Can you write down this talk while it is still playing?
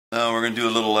we're going to do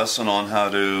a little lesson on how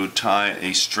to tie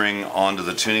a string onto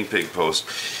the tuning peg post.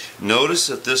 Notice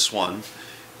that this one,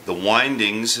 the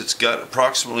windings, it's got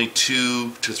approximately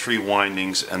 2 to 3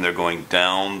 windings and they're going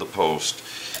down the post.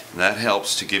 And that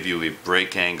helps to give you a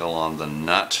break angle on the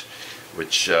nut,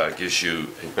 which gives you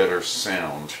a better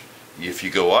sound. If you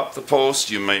go up the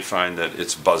post, you may find that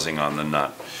it's buzzing on the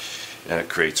nut and it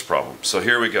creates problems. So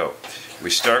here we go. We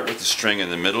start with the string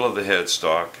in the middle of the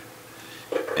headstock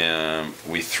and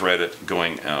we thread it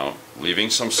going out, leaving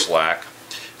some slack.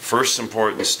 First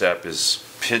important step is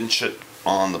pinch it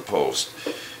on the post,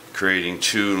 creating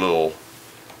 2 little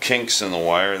kinks in the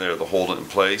wire there to hold it in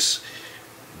place.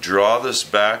 Draw this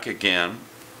back again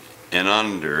and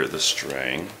under the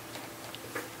string,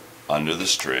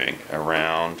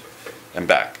 around and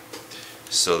back,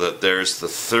 so that there's the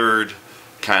third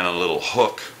kind of little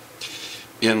hook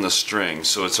in the string.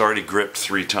 So it's already gripped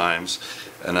 3 times,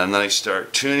 and then I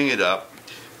start tuning it up,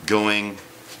 going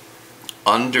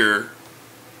under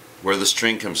where the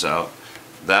string comes out.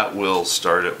 That will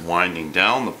start it winding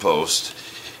down the post,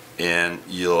 and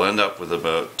you'll end up with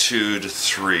about 2 to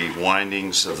 3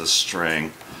 windings of the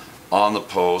string on the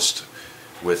post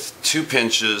with 2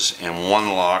 pinches and 1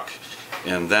 lock,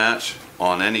 and that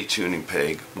on any tuning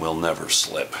peg will never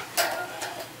slip.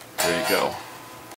 There you go.